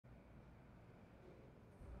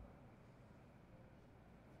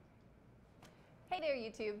there,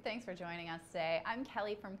 YouTube. Thanks for joining us today. I'm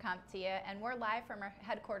Kelly from CompTIA, and we're live from our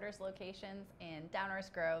headquarters locations in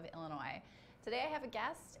Downers Grove, Illinois. Today I have a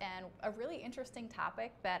guest and a really interesting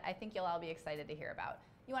topic that I think you'll all be excited to hear about.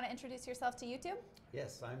 You want to introduce yourself to YouTube?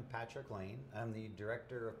 Yes, I'm Patrick Lane. I'm the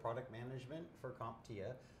Director of Product Management for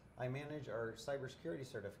CompTIA. I manage our cybersecurity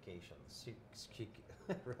certifications,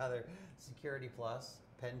 Security Plus,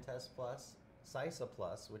 Pen Test Plus, CISA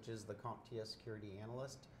Plus, which is the CompTIA Security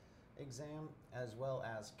Analyst exam, as well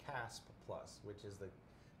as CASP Plus, which is the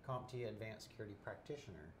CompTIA Advanced Security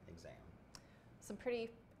Practitioner exam. Some pretty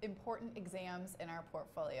important exams in our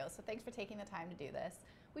portfolio, so thanks for taking the time to do this.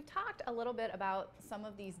 We've talked a little bit about some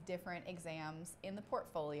of these different exams in the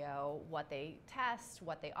portfolio, what they test,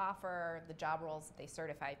 what they offer, the job roles that they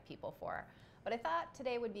certify people for. But I thought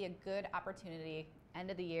today would be a good opportunity, end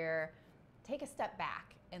of the year, take a step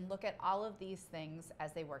back and look at all of these things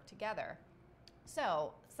as they work together.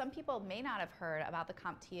 So some people may not have heard about the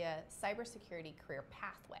CompTIA Cybersecurity Career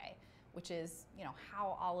Pathway, which is,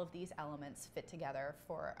 how all of these elements fit together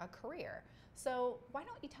for a career. So why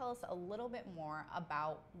don't you tell us a little bit more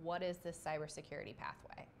about what is this cybersecurity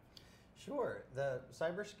pathway? Sure. The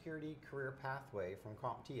Cybersecurity Career Pathway from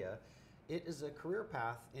CompTIA, it is a career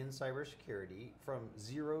path in cybersecurity from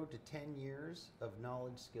 0 to 10 years of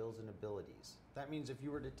knowledge, skills, and abilities. That means if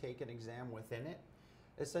you were to take an exam within it,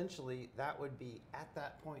 essentially that would be at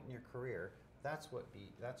that point in your career, that's what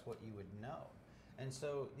you would know. And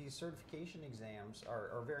so these certification exams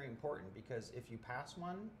are very important because if you pass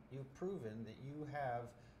one, you've proven that you have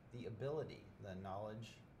the ability, the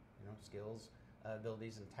knowledge, skills,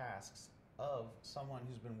 abilities, and tasks of someone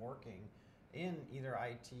who's been working in either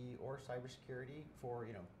IT or cybersecurity for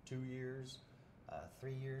 2 years,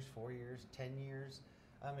 3 years, 4 years, 10 years.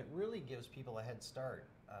 It really gives people a head start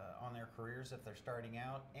on their careers if they're starting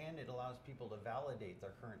out, and it allows people to validate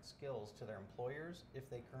their current skills to their employers if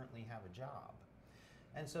they currently have a job.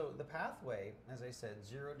 And so the pathway, as I said,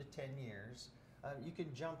 0 to 10 years, you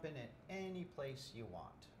can jump in at any place you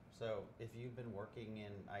want. So if you've been working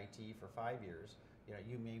in IT for 5 years,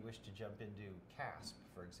 you may wish to jump into CASP,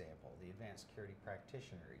 for example, the Advanced Security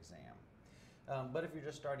Practitioner exam. But if you're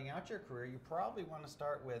just starting out your career, you probably want to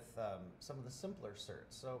start with some of the simpler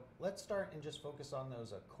certs. So let's start and just focus on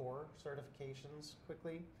those core certifications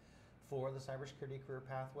quickly for the Cybersecurity Career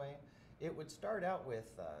Pathway. It would start out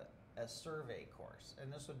with a survey course,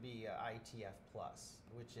 and this would be ITF Plus,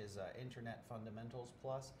 which is Internet Fundamentals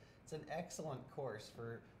Plus. It's an excellent course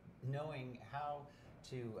for knowing how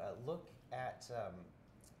to look at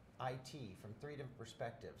IT from 3 different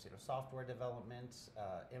perspectives, software development,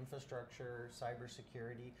 infrastructure,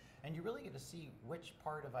 cybersecurity, and you really get to see which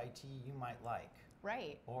part of IT you might like.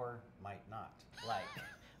 Right. Or might not like.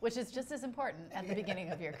 Which is just as important at the beginning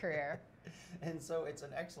of your career. And so it's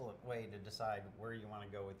an excellent way to decide where you want to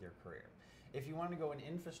go with your career. If you want to go in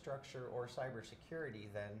infrastructure or cybersecurity,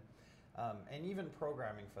 then, and even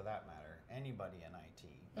programming for that matter, anybody in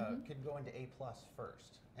IT could go into A+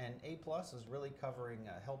 first. And A+ is really covering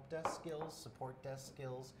help desk skills, support desk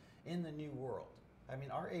skills in the new world. I mean,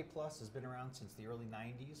 our A+ has been around since the early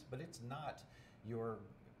 90s, but it's not your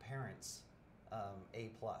parents'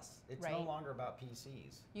 A+. It's right. No longer about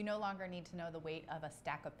PCs. You no longer need to know the weight of a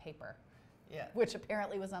stack of paper. Yeah. Which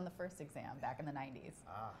apparently was on the first exam back in the 90s.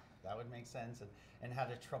 That would make sense. And how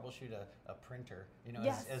to troubleshoot a printer,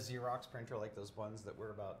 yes. a Xerox printer like those ones that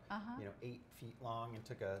were about 8 feet long and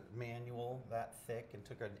took a manual that thick and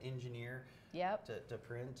took an engineer to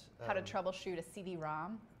print. How to troubleshoot a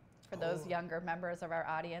CD-ROM. For those younger members of our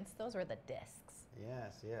audience, those were the discs.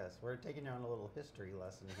 Yes. We're taking you on a little history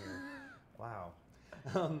lesson here. Wow.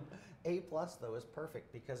 A+ though is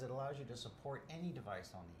perfect because it allows you to support any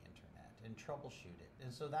device on the internet and troubleshoot it.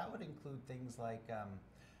 And so that would include things like,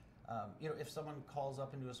 if someone calls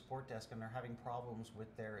up into a support desk and they're having problems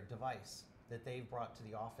with their device that they've brought to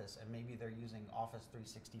the office and maybe they're using Office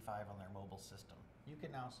 365 on their mobile system, you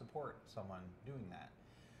can now support someone doing that.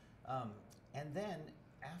 And then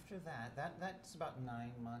after that's about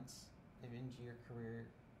 9 months into your career.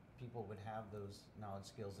 People would have those knowledge,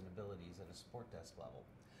 skills, and abilities at a support desk level.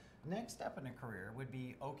 Next step in a career would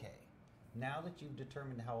be, okay, now that you've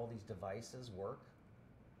determined how all these devices work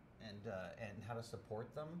and how to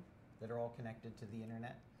support them that are all connected to the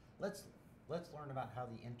internet, let's learn about how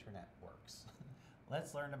the internet works.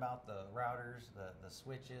 Let's learn about the routers, the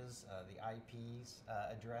switches, the IPs,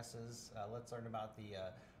 addresses. Let's learn about the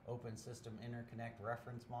Open System Interconnect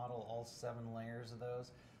Reference Model, all 7 layers of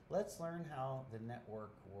those. Let's learn how the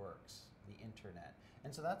network works, the internet.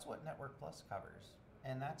 And so that's what Network Plus covers.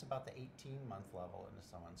 And that's about the 18-month level into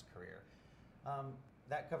someone's career.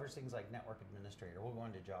 That covers things like network administrator. We'll go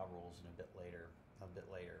into job roles in a bit later. a bit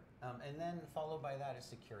later. And then followed by that is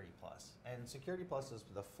Security Plus. And Security Plus is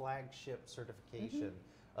the flagship certification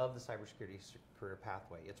of the cybersecurity career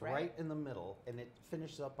pathway. It's right in the middle, and it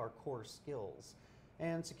finishes up our core skills.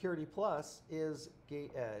 And Security Plus is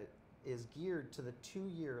geared to the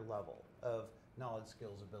 2-year level of knowledge,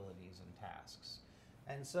 skills, abilities, and tasks.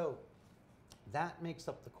 And so that makes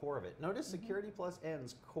up the core of it. Notice Security Plus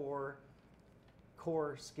ends core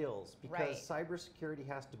skills, because cybersecurity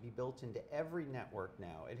has to be built into every network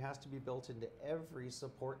now. It has to be built into every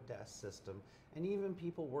support desk system, and even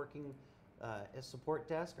people working at support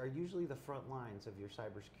desk are usually the front lines of your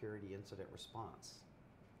cybersecurity incident response.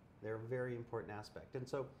 They're a very important aspect. And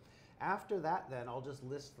so after that, then I'll just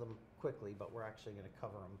list them quickly, but we're actually going to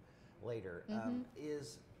cover them later,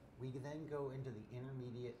 is we then go into the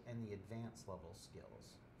intermediate and the advanced level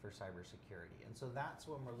skills for cybersecurity. And so that's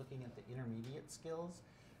when we're looking at the intermediate skills,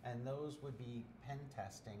 and those would be pen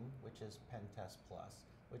testing, which is Pen Test Plus,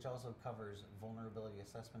 which also covers vulnerability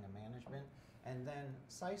assessment and management, and then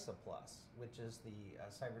CISA Plus, which is the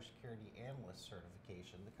cybersecurity analyst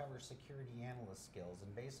certification that covers security analyst skills,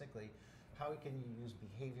 and basically how can you use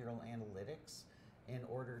behavioral analytics in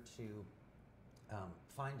order to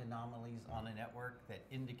find anomalies on a network that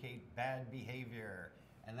indicate bad behavior.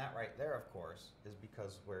 And that right there, of course, is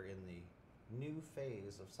because we're in the new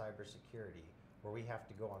phase of cybersecurity where we have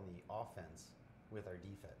to go on the offense with our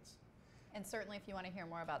defense. And certainly if you want to hear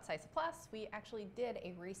more about CISA Plus, we actually did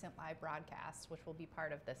a recent live broadcast, which will be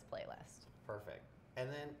part of this playlist. Perfect. And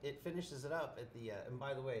then it finishes it up at the, and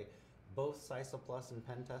by the way, both CISA Plus and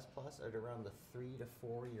Pen Test Plus are at around the 3 to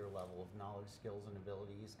 4 year level of knowledge, skills, and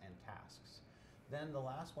abilities and tasks. Then the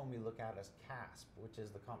last one we look at is CASP, which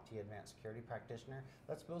is the CompTIA Advanced Security Practitioner.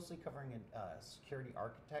 That's mostly covering security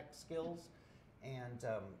architect skills, and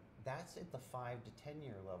that's at the 5 to 10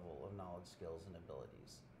 year level of knowledge, skills, and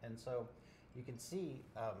abilities. And so you can see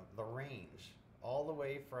the range all the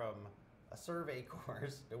way from a survey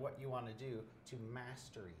course to what you want to do to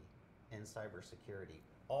mastery in cybersecurity.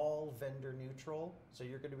 All vendor neutral, so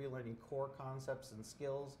you're going to be learning core concepts and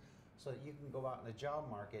skills so that you can go out in the job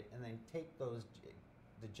market and then take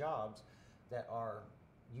the jobs that are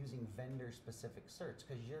using vendor-specific certs,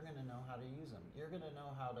 because you're going to know how to use them. You're going to know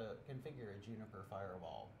how to configure a Juniper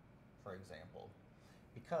firewall, for example,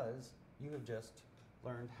 because you have just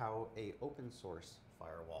learned how a open source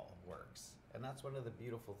firewall works. And that's one of the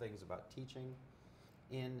beautiful things about teaching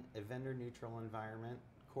in a vendor-neutral environment,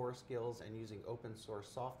 core skills, and using open source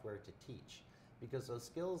software to teach, because those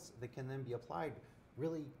skills that can then be applied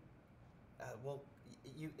really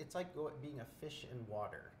it's like being a fish in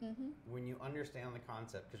water when you understand the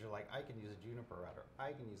concept, because you're like, I can use a Juniper router,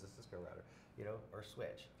 I can use a Cisco router, or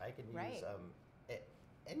switch. I can use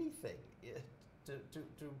anything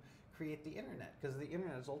to create the internet, because the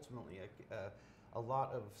internet is ultimately a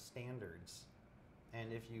lot of standards.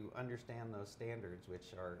 And if you understand those standards,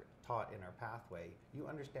 which are taught in our pathway, you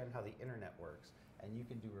understand how the internet works, and you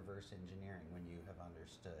can do reverse engineering when you have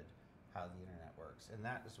understood how the internet works. And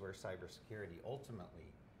that is where cybersecurity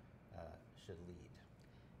ultimately should lead.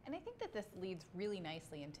 And I think that this leads really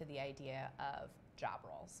nicely into the idea of job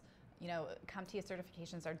roles. CompTIA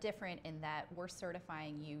certifications are different in that we're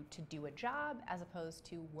certifying you to do a job as opposed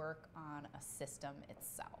to work on a system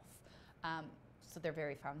itself. So they're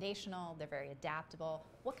very foundational, they're very adaptable.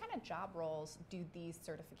 What kind of job roles do these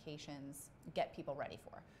certifications get people ready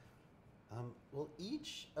for? Well,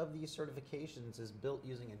 each of these certifications is built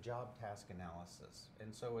using a job task analysis.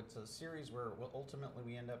 And so it's a series where ultimately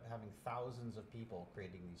we end up having thousands of people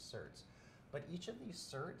creating these certs. But each of these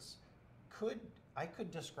certs I could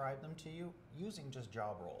describe them to you using just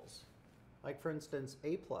job roles. Like, for instance,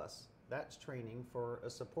 A+, that's training for a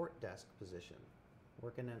support desk position,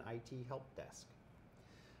 working an IT help desk.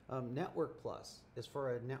 Network Plus is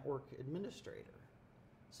for a network administrator.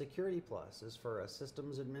 Security Plus is for a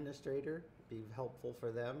systems administrator, be helpful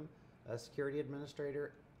for them, a security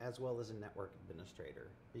administrator, as well as a network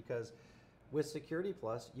administrator. Because with Security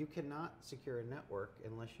Plus, you cannot secure a network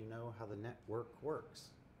unless you know how the network works.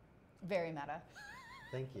 Very meta.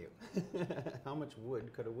 Thank you. How much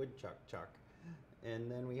wood could a woodchuck chuck? And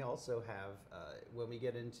then we also have, when we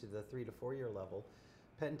get into the 3 to 4 year level,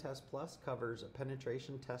 Pen Test Plus covers a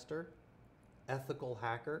penetration tester, ethical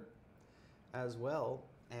hacker, as well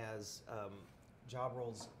as job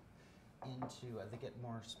roles they get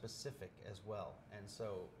more specific as well. And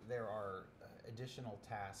so there are additional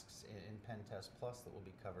tasks in Pen Test Plus that will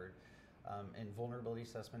be covered. In vulnerability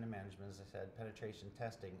assessment and management, as I said, penetration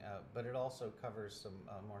testing, but it also covers some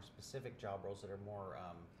more specific job roles that are more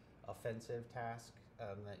offensive tasks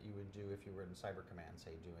that you would do if you were in Cyber Command,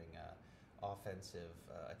 say, doing offensive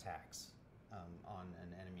attacks. on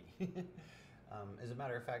an enemy. As a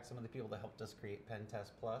matter of fact, some of the people that helped us create Pen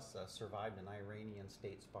Test Plus survived an Iranian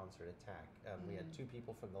state-sponsored attack. We had 2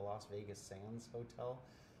 people from the Las Vegas Sands Hotel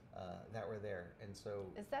that were there, and so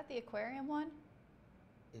Is that the aquarium one?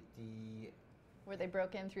 Where they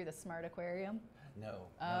broke in through the smart aquarium? No,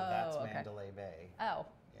 Oh, that's okay. Mandalay Bay. Oh,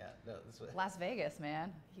 Yeah, no, this was. Las Vegas,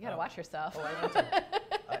 man. You gotta Oh. watch yourself.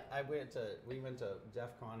 Oh, we went to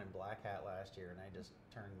DEF CON in Black Hat last year, and I just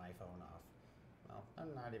turned my phone off. Well,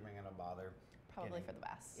 I'm not even going to bother. Probably for the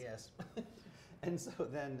best. Yes. And so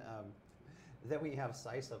then we have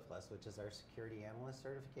CISA Plus, which is our security analyst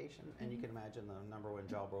certification, and you can imagine the #1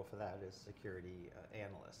 job role for that is security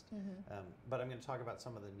analyst. But I'm going to talk about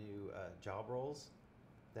some of the new job roles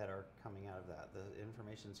that are coming out of that. The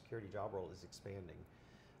information security job role is expanding.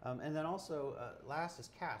 And then also, last is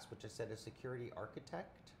CAS, which I said is security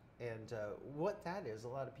architect. And what that is, a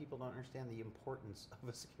lot of people don't understand the importance of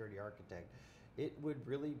a security architect. It would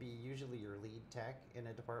really be usually your lead tech in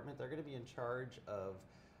a department. They're going to be in charge of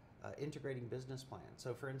integrating business plans.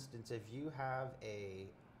 So for instance, if you have a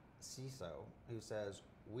CISO who says,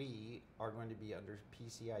 we are going to be under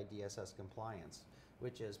PCI DSS compliance,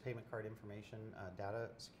 which is Payment Card Information Data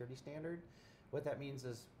Security Standard, what that means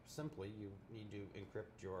is simply you need to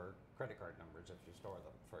encrypt your credit card numbers if you store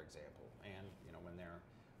them, for example. And when they're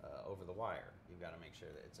over the wire, you've got to make sure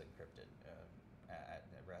that it's encrypted at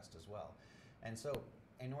rest as well. And so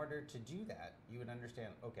in order to do that, you would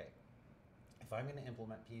understand, okay, if I'm going to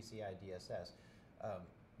implement PCI DSS,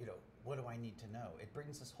 what do I need to know? It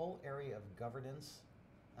brings this whole area of governance,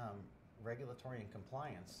 regulatory and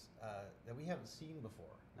compliance that we haven't seen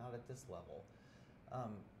before, not at this level.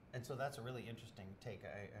 And so that's a really interesting take.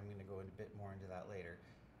 I'm going to go a bit more into that later.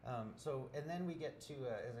 And then we get to,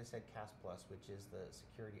 as I said, CAS Plus, which is the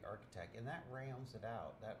security architect, and that rounds it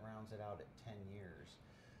out. That rounds it out at 10 years.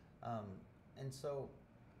 And so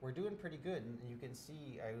we're doing pretty good. And you can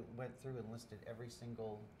see I went through and listed every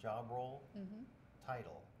single job role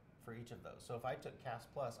title for each of those. So if I took CAS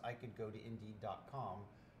Plus, I could go to Indeed.com,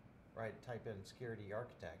 right, type in security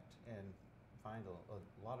architect, and find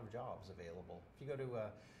a lot of jobs available. If you go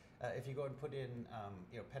to if you go and put in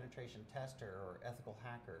penetration tester or ethical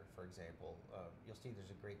hacker, for example, you'll see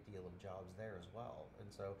there's a great deal of jobs there as well.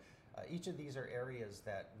 And so each of these are areas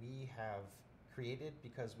that we have created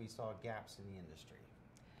because we saw gaps in the industry.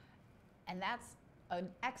 And that's an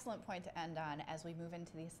excellent point to end on as we move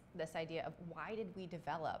into this idea of why did we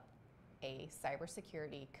develop a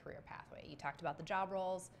cybersecurity career pathway. You talked about the job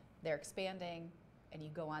roles, they're expanding, and you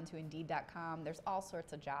go on to Indeed.com, there's all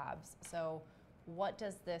sorts of jobs. So what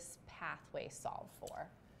does this pathway solve for?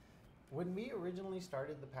 When we originally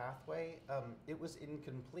started the pathway, it was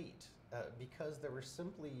incomplete because there were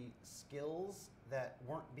simply skills that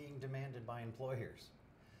weren't being demanded by employers.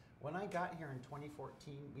 When I got here in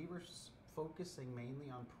 2014, we were focusing mainly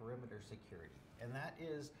on perimeter security, and that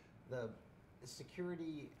is the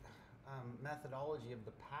security methodology of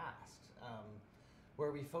the past,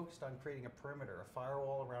 where we focused on creating a perimeter, a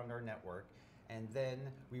firewall around our network, and then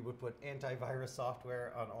we would put antivirus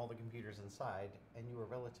software on all the computers inside, and you were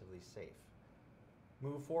relatively safe.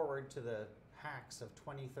 Move forward to the hacks of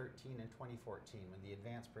 2013 and 2014, when the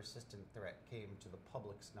advanced persistent threat came to the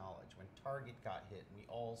public's knowledge, when Target got hit, and we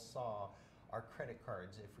all saw our credit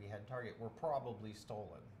cards, if we had Target, were probably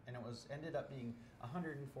stolen, and it ended up being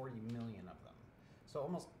 140 million of them. So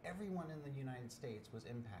almost everyone in the United States was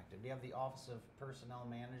impacted. We have the Office of Personnel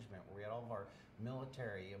Management, where we had all of our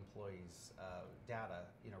military employees' data,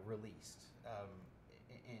 released,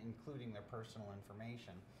 including their personal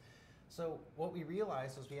information. So what we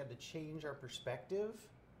realized was we had to change our perspective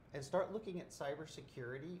and start looking at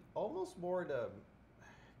cybersecurity almost more to,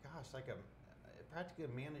 like practically a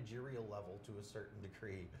managerial level to a certain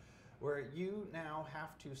degree, where you now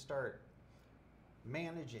have to start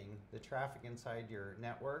managing the traffic inside your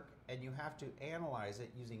network, and you have to analyze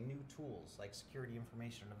it using new tools like security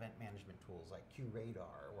information and event management tools like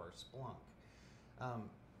QRadar or Splunk,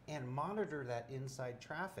 and monitor that inside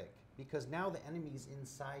traffic, because now the enemy's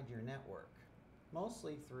inside your network,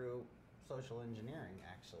 mostly through social engineering,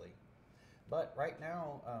 actually. But right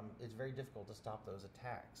now, it's very difficult to stop those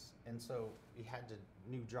attacks, and so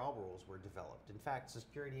new job roles were developed. In fact,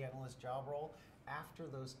 security analyst job role, after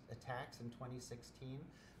those attacks in 2016,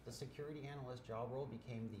 the security analyst job role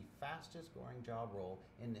became the fastest growing job role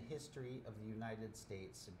in the history of the United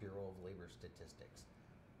States Bureau of Labor Statistics.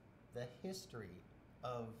 The history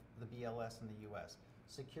of the BLS in the US,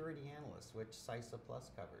 security analyst, which CISA Plus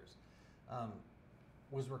covers,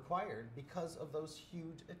 was required because of those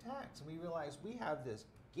huge attacks. We realized we have this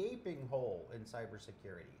gaping hole in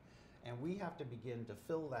cybersecurity, And we have to begin to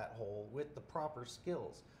fill that hole with the proper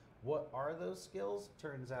skills. What are those skills?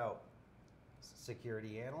 Turns out,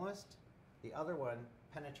 security analyst. The other one,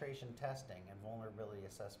 penetration testing and vulnerability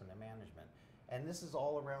assessment and management. And this is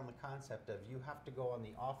all around the concept of you have to go on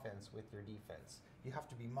the offense with your defense. You have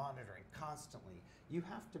to be monitoring constantly. You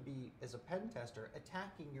have to be, as a pen tester,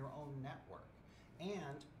 attacking your own network.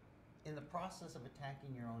 And in the process of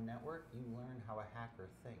attacking your own network, you learn how a hacker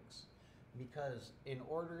thinks. Because in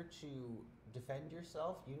order to defend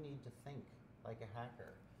yourself, you need to think like a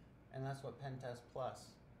hacker. And that's what Pen Test Plus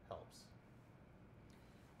helps.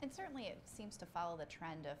 And certainly it seems to follow the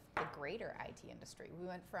trend of the greater IT industry. We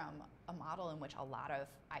went from a model in which a lot of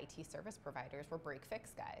IT service providers were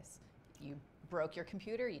break-fix guys. You broke your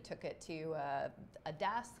computer, you took it to a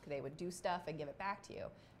desk, they would do stuff and give it back to you.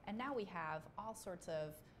 And now we have all sorts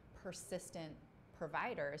of persistent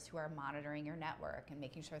providers who are monitoring your network and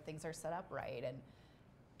making sure things are set up right. And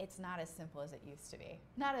it's not as simple as it used to be.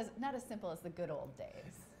 Not as simple as the good old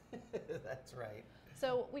days. That's right.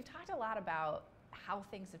 So we've talked a lot about how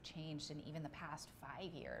things have changed in even the past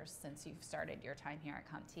 5 years since you've started your time here at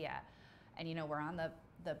CompTIA. And you know, we're on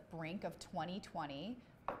the brink of 2020.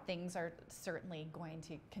 Things are certainly going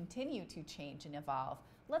to continue to change and evolve.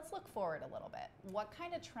 Let's look forward a little bit. What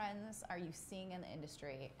kind of trends are you seeing in the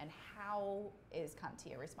industry, and how is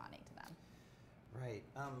CompTIA responding to them? Right.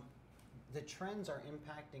 The trends are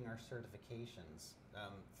impacting our certifications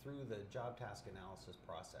through the job task analysis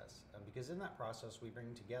process. Because in that process, we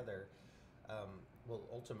bring together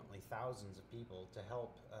ultimately thousands of people to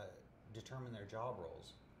help determine their job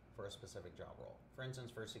roles for a specific job role. For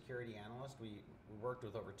instance, for a security analyst, we worked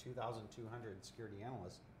with over 2,200 security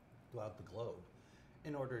analysts throughout the globe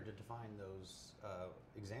in order to define those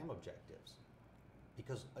exam objectives.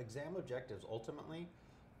 Because exam objectives ultimately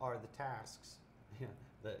are the tasks,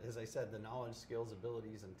 as I said, the knowledge, skills,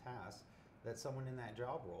 abilities, and tasks that someone in that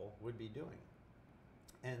job role would be doing.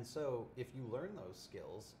 And so if you learn those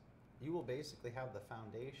skills, you will basically have the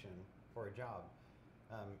foundation for a job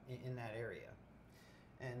in that area.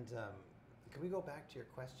 And can we go back to your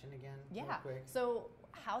question again real quick? So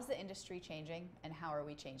how's the industry changing, and how are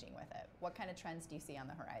we changing with it? What kind of trends do you see on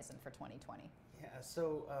the horizon for 2020? Yeah,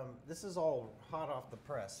 so this is all hot off the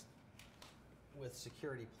press with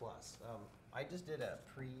Security Plus. I just did a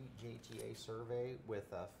pre-JTA survey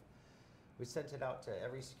with, we sent it out to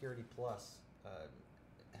every Security Plus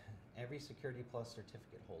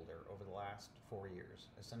certificate holder over the last 4 years.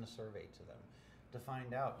 I sent a survey to them to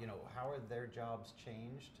find out, how are their jobs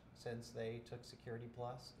changed since they took Security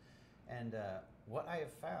Plus. And what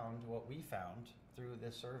we found through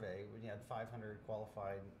this survey, we had 500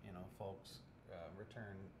 qualified, folks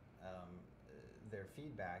return their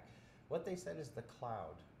feedback. What they said is the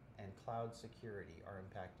cloud and cloud security are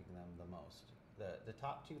impacting them the most. The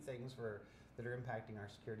top two things that are impacting our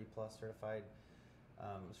Security Plus certified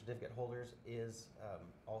certificate holders is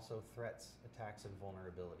also threats, attacks, and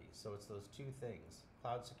vulnerabilities. So it's those two things: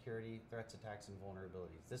 cloud security, threats, attacks, and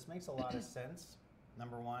vulnerabilities. This makes a lot of sense.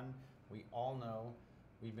 Number one, we all know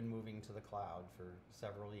we've been moving to the cloud for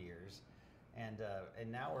several years, and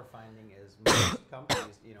now we're finding is most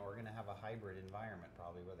companies, are going to have a hybrid environment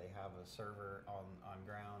probably, where they have a server on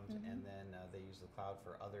ground, and then they use the cloud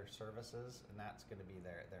for other services, and that's going to be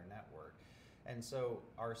their network. And so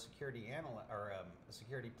our Security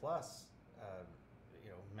Plus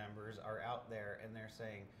members are out there, and they're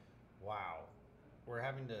saying, wow, we're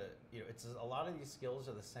having to, it's a lot of these skills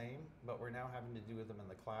are the same, but we're now having to do with them in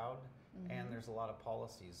the cloud, and there's a lot of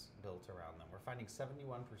policies built around them. We're finding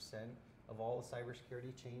 71% of all the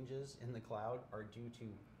cybersecurity changes in the cloud are due to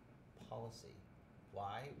policy.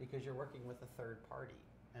 Why? Because you're working with a third party,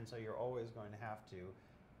 and so you're always going to have to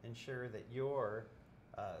ensure that your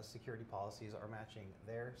security policies are matching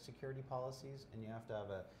their security policies, and you have to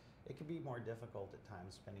have it can be more difficult at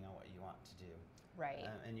times depending on what you want to do. Right.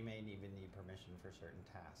 And you may even need permission for certain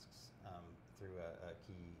tasks through a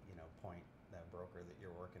key point, that broker that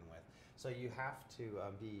you're working with. So you have to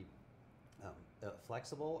be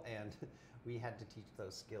flexible, and we had to teach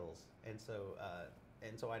those skills. And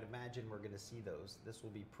so I'd imagine we're going to see those. This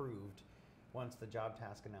will be proved once the job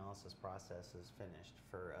task analysis process is finished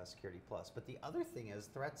for Security Plus. But the other thing is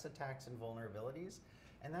threats, attacks, and vulnerabilities,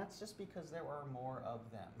 and that's just because there are more of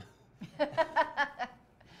them.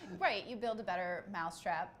 Right, you build a better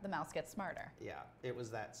mousetrap, the mouse gets smarter. Yeah, it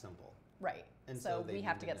was that simple. Right, And so they we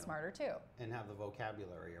have need to to get know. smarter too. And have the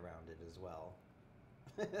vocabulary around it as well.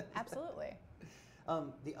 Absolutely.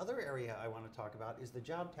 The other area I want to talk about is the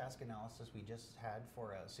job task analysis we just had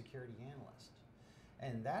for a security analyst.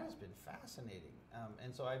 And that has been fascinating.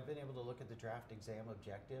 And so I've been able to look at the draft exam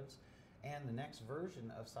objectives, And the next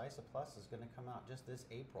version of CISA Plus is going to come out just this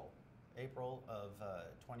April of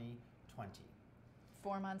 2020.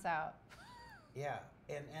 4 months out. Yeah,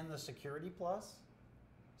 and the Security Plus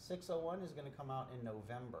 601 is going to come out in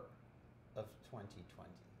November of 2020.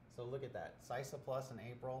 So look at that, CISA Plus in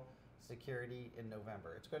April, Security in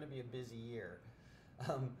November. It's going to be a busy year.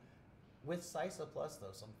 With CISA Plus,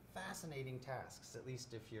 though, some fascinating tasks, at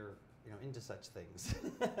least if you're into such things.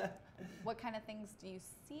 What kind of things do you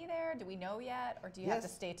see there? Do we know yet, or do you have to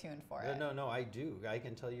stay tuned for it? No, I do. I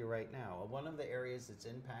can tell you right now. One of the areas that's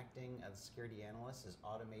impacting the security analysts is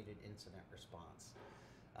automated incident response.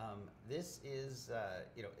 This is,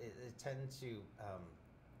 it tends to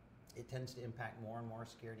impact more and more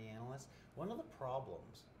security analysts. One of the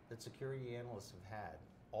problems that security analysts have had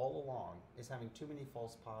all along is having too many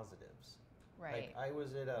false positives. Right. Like I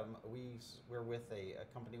was at, we're with a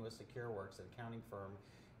company with SecureWorks, an accounting firm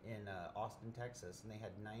in Austin, Texas, and they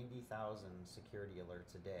had 90,000 security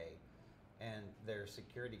alerts a day. And their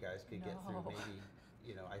security guys could get through maybe,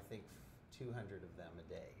 I think 200 of them a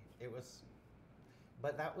day.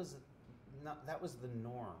 But that was the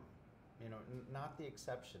norm, not the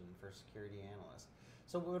exception for security analysts.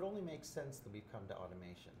 So it would only make sense that we've come to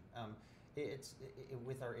automation.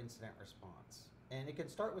 With our incident response. And it can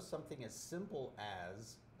start with something as simple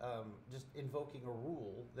as just invoking a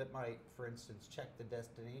rule that might, for instance, check the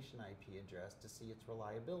destination IP address to see its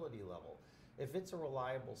reliability level. If it's a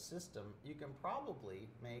reliable system, you can probably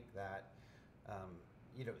make that,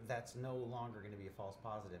 that's no longer going to be a false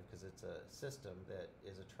positive because it's a system that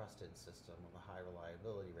is a trusted system with a high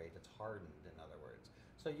reliability rate. It's hardened, in other words.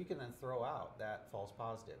 So you can then throw out that false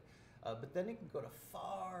positive. But then it can go to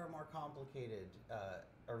far more complicated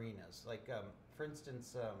arenas. Like, for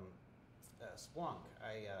instance, Splunk.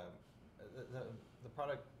 The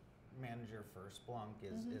product manager for Splunk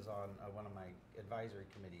is on one of my advisory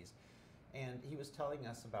committees. And he was telling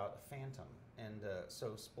us about Phantom. And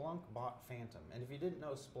so Splunk bought Phantom. And if you didn't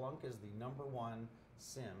know, Splunk is the #1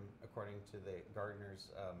 SIM according to the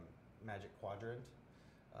Gartner's Magic Quadrant,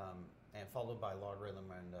 and followed by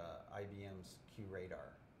Logarithm and IBM's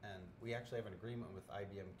QRadar. And we actually have an agreement with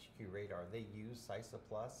IBM QRadar. They use CISA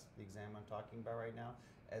Plus, the exam I'm talking about right now,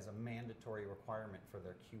 as a mandatory requirement for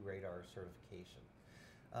their QRadar certification.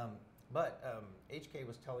 But HK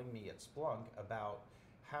was telling me at Splunk about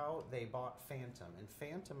how they bought Phantom. And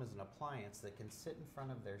Phantom is an appliance that can sit in front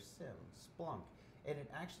of their SIM, Splunk, and it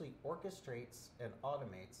actually orchestrates and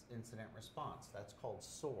automates incident response. That's called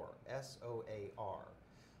SOAR, S-O-A-R.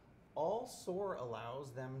 All SOAR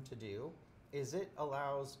allows them to do is it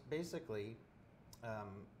allows basically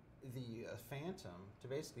the Phantom to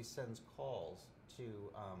basically send calls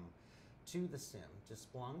to the SIM, to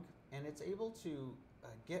Splunk, and it's able to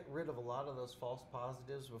get rid of a lot of those false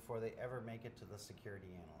positives before they ever make it to the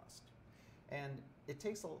security analyst. And it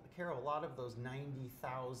takes care of a lot of those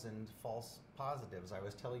 90,000 false positives I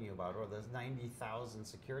was telling you about, or those 90,000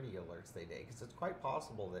 security alerts they day, because it's quite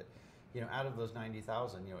possible that out of those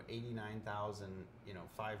 90,000,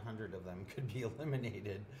 89,500 of them could be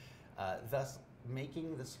eliminated, thus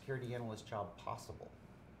making the security analyst job possible.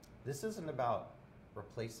 This isn't about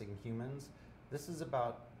replacing humans. This is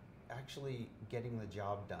about actually getting the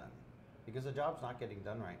job done, because the job's not getting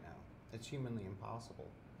done right now. It's humanly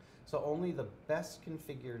impossible. So only the best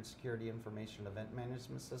configured security information event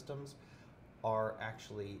management systems are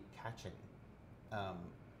actually catching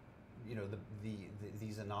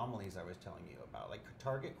these anomalies I was telling you about. Like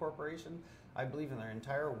Target Corporation, I believe in their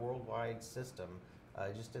entire worldwide system,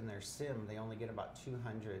 just in their SIM, they only get about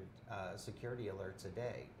 200 security alerts a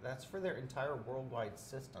day. That's for their entire worldwide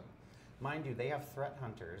system. Mind you, they have threat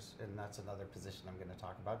hunters, and that's another position I'm going to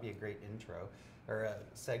talk about. Be a great intro or a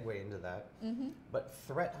segue into that. But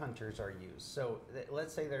threat hunters are used. So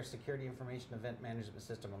let's say their security information event management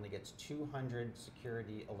system only gets 200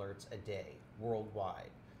 security alerts a day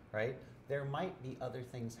worldwide, right? There might be other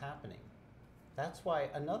things happening. That's why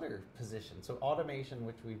another position, so automation,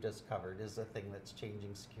 which we've just covered, is a thing that's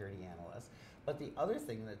changing security analysts. But the other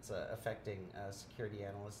thing that's affecting security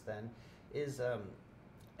analysts then is that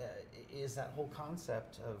whole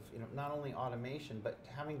concept of not only automation, but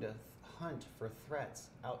having to hunt for threats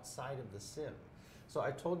outside of the SIM. So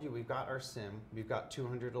I told you we've got our SIM, we've got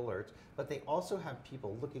 200 alerts, but they also have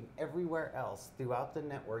people looking everywhere else throughout the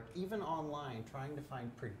network, even online, trying to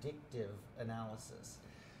find predictive analysis.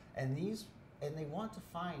 And they want to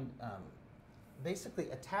find basically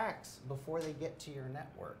attacks before they get to your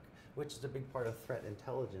network, which is a big part of threat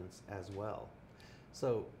intelligence as well.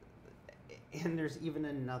 So, and there's even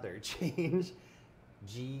another change,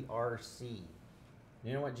 GRC.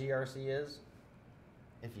 You know what GRC is?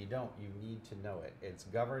 If you don't, you need to know it. It's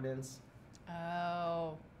governance,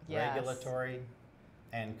 Oh, yes. Regulatory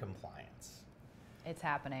and compliance. It's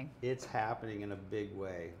happening. It's happening in a big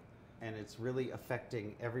way, and it's really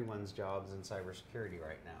affecting everyone's jobs in cybersecurity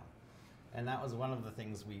right now. And that was one of the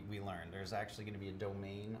things we learned. There's actually going to be a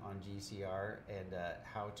domain on GCR and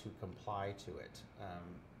how to comply to it.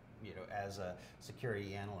 As a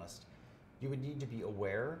security analyst, you would need to be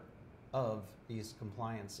aware of these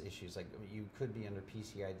compliance issues. Like you could be under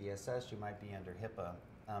PCI DSS, you might be under HIPAA.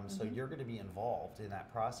 So you're going to be involved in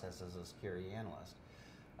that process as a security analyst.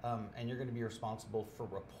 And you're going to be responsible for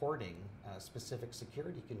reporting specific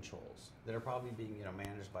security controls that are probably being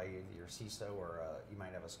managed by your CISO, or you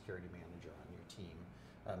might have a security manager on your team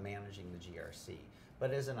managing the GRC.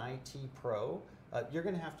 But as an IT pro, you're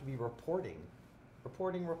going to have to be reporting,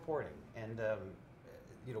 and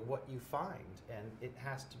what you find, and it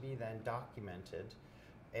has to be then documented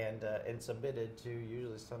and submitted to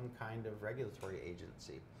usually some kind of regulatory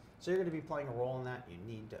agency. So you're going to be playing a role in that. You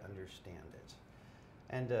need to understand it.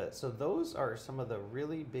 And so those are some of the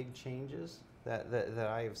really big changes that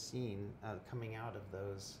I have seen coming out of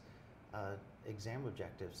those exam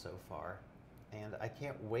objectives so far. And I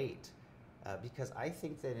can't wait because I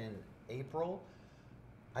think that in April,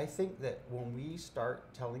 I think that when we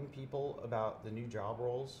start telling people about the new job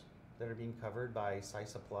roles that are being covered by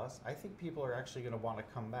CISA Plus, I think people are actually going to want to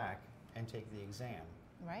come back and take the exam.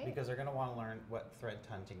 Right. Because they're going to want to learn what threat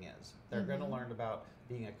hunting is. They're going to learn about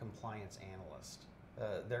being a compliance analyst.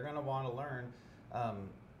 They're going to want to learn,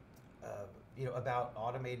 about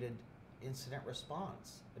automated incident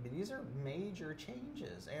response. I mean, these are major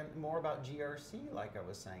changes, and more about GRC, like I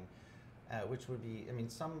was saying, which would be,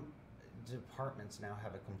 some departments now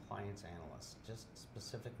have a compliance analyst just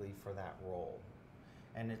specifically for that role.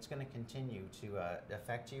 And it's going to continue to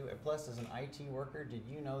affect you. And plus, as an IT worker, did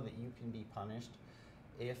you know that you can be punished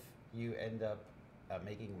if you end up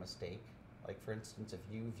making a mistake? Like, for instance, if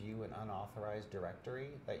you view an unauthorized directory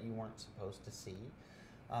that you weren't supposed to see,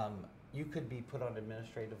 you could be put on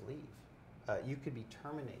administrative leave. You could be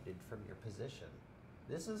terminated from your position.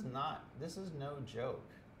 This is no joke.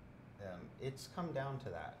 It's come down to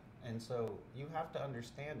that. And so you have to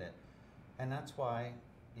understand it. And that's why,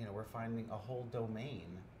 we're finding a whole domain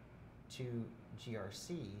to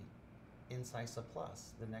GRC in CISA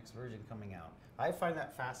Plus, the next version coming out. I find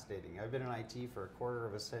that fascinating. I've been in IT for a quarter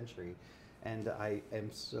of a century, and I am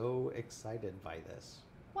so excited by this.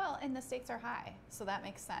 Well, and the stakes are high, so that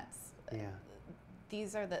makes sense. Yeah.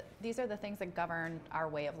 These are the things that govern our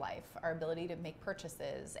way of life, our ability to make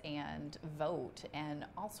purchases and vote, and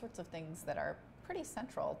all sorts of things that are pretty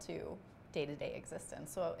central to day-to-day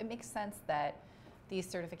existence. So it makes sense that these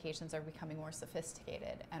certifications are becoming more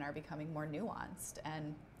sophisticated and are becoming more nuanced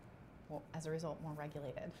and, well, as a result, more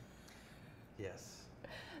regulated. Yes.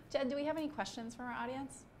 Jen, do we have any questions from our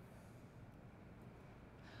audience?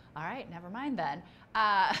 All right, never mind then.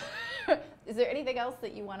 Is there anything else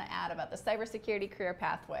that you want to add about the cybersecurity career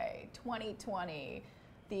pathway, 2020,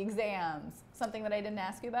 the exams, something that I didn't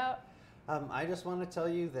ask you about? I just want to tell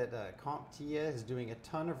you that CompTIA is doing a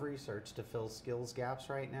ton of research to fill skills gaps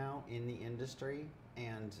right now in the industry,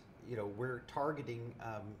 and we're targeting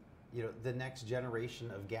the next generation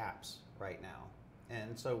of gaps right now,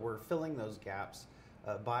 and so we're filling those gaps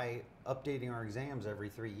by updating our exams every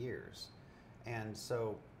 3 years, and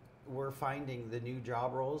so we're finding the new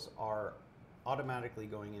job roles are automatically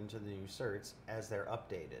going into the new certs as they're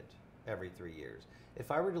updated every 3 years. If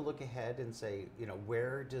I were to look ahead and say,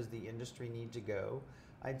 where does the industry need to go?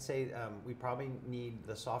 I'd say we probably need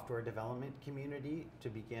the software development community to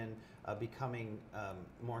begin becoming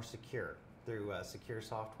more secure through secure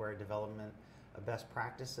software development best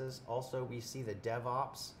practices. Also, we see the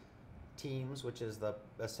DevOps teams, which is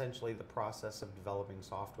essentially the process of developing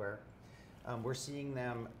software. We're seeing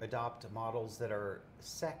them adopt models that are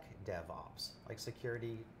SecDevOps, like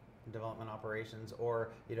security development operations,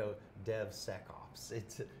 or DevSecOps.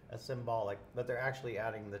 It's a symbolic, but they're actually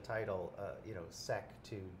adding the title, Sec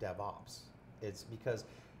to DevOps. It's because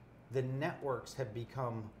the networks have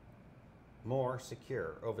become more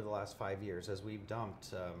secure over the last 5 years as we've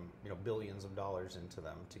dumped billions of dollars into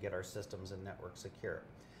them to get our systems and networks secure.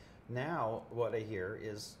 Now, what I hear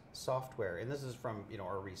is software, and this is from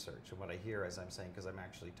our research and what I hear as I'm saying, because I'm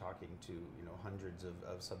actually talking to hundreds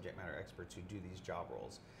of subject matter experts who do these job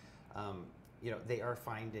roles. They are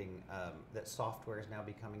finding that software is now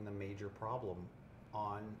becoming the major problem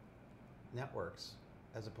on networks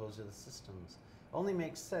as opposed to the systems. Only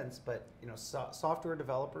makes sense, but software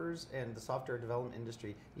developers and the software development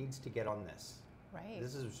industry needs to get on this. Right.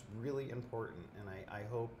 This is really important, and I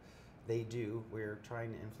hope they do. We're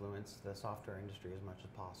trying to influence the software industry as much as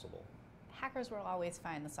possible. Hackers will always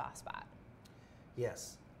find the soft spot.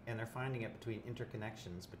 Yes, and they're finding it between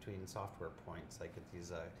interconnections between software points, like at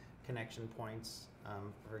these connection points,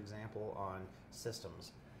 for example, on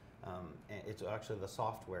systems. And it's actually the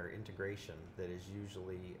software integration that is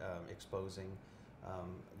usually exposing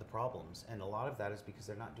the problems, and a lot of that is because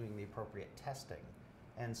they're not doing the appropriate testing.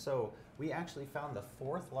 And so we actually found the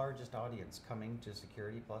fourth largest audience coming to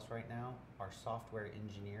Security Plus right now are software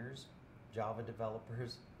engineers, Java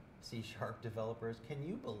developers, C# developers. Can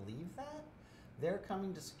you believe that? They're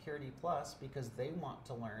coming to Security Plus because they want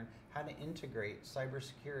to learn how to integrate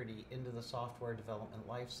cybersecurity into the software development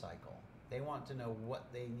lifecycle. They want to know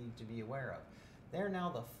what they need to be aware of. They're now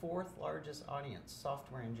the fourth largest audience,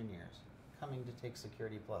 software engineers, coming to take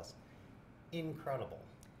Security Plus. Incredible.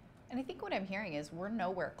 And I think what I'm hearing is we're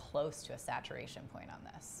nowhere close to a saturation point on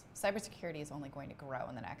this. Cybersecurity is only going to grow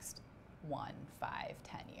in the next 1, 5,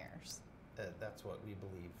 10 years. That's what we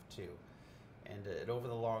believe too. And over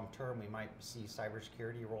the long term, we might see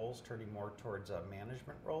cybersecurity roles turning more towards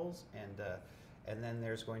management roles, and then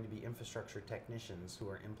there's going to be infrastructure technicians who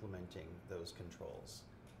are implementing those controls.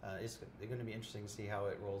 It's going to be interesting to see how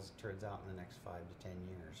it turns out in the next 5 to 10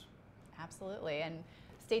 years. Absolutely, and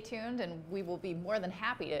stay tuned, and we will be more than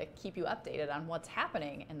happy to keep you updated on what's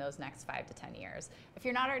happening in those next 5 to 10 years. If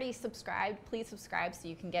you're not already subscribed, please subscribe so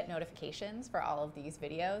you can get notifications for all of these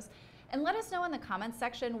videos. And let us know in the comments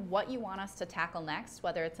section what you want us to tackle next,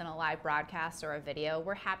 whether it's in a live broadcast or a video.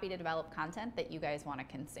 We're happy to develop content that you guys want to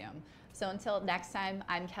consume. So until next time,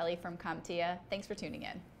 I'm Kelly from CompTIA. Thanks for tuning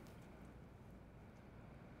in.